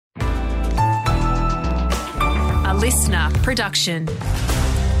listener production.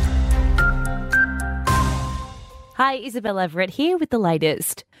 Hi, Isabel Everett here with the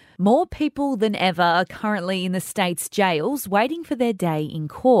latest. More people than ever are currently in the state's jails waiting for their day in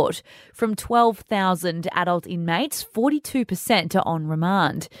court. From 12,000 adult inmates, 42% are on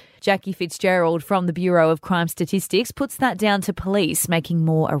remand. Jackie Fitzgerald from the Bureau of Crime Statistics puts that down to police making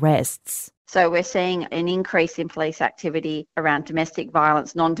more arrests. So we're seeing an increase in police activity around domestic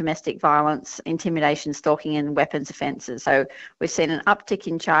violence, non-domestic violence, intimidation, stalking and weapons offences. So we've seen an uptick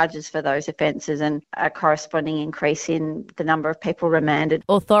in charges for those offences and a corresponding increase in the number of people remanded.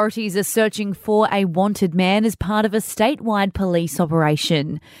 Authorities are searching for a wanted man as part of a statewide police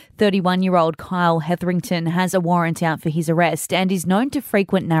operation. 31-year-old Kyle Hetherington has a warrant out for his arrest and is known to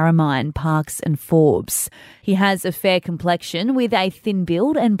frequent Narromine, Parks and Forbes. He has a fair complexion with a thin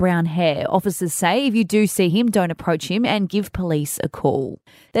build and brown hair. Officers say if you do see him, don't approach him and give police a call.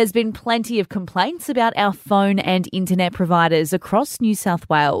 There's been plenty of complaints about our phone and internet providers across New South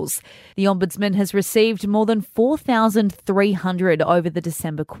Wales. The Ombudsman has received more than 4,300 over the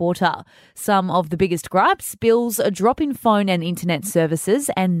December quarter. Some of the biggest gripes: bills, a drop in phone and internet services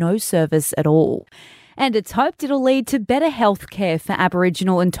and no service at all. And it's hoped it'll lead to better health care for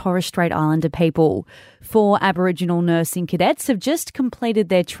Aboriginal and Torres Strait Islander people. 4 Aboriginal nursing cadets have just completed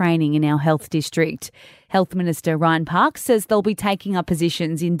their training in our health district. Health Minister Ryan Parks says they'll be taking up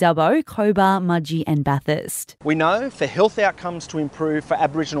positions in Dubbo, Cobar, Mudgee and Bathurst. We know for health outcomes to improve for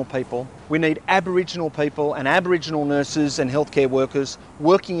Aboriginal people, we need Aboriginal people and Aboriginal nurses and healthcare workers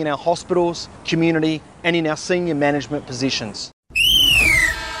working in our hospitals, community and in our senior management positions.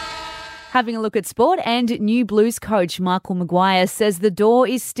 Having a look at sport, and new Blues coach Michael Maguire says the door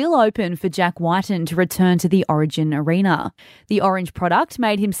is still open for Jack Whiten to return to the Origin arena. The Orange product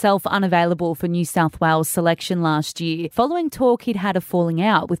made himself unavailable for New South Wales selection last year, following talk he'd had a falling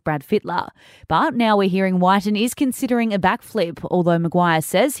out with Brad Fittler. But now we're hearing Whiten is considering a backflip, although Maguire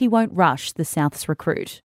says he won't rush the South's recruit.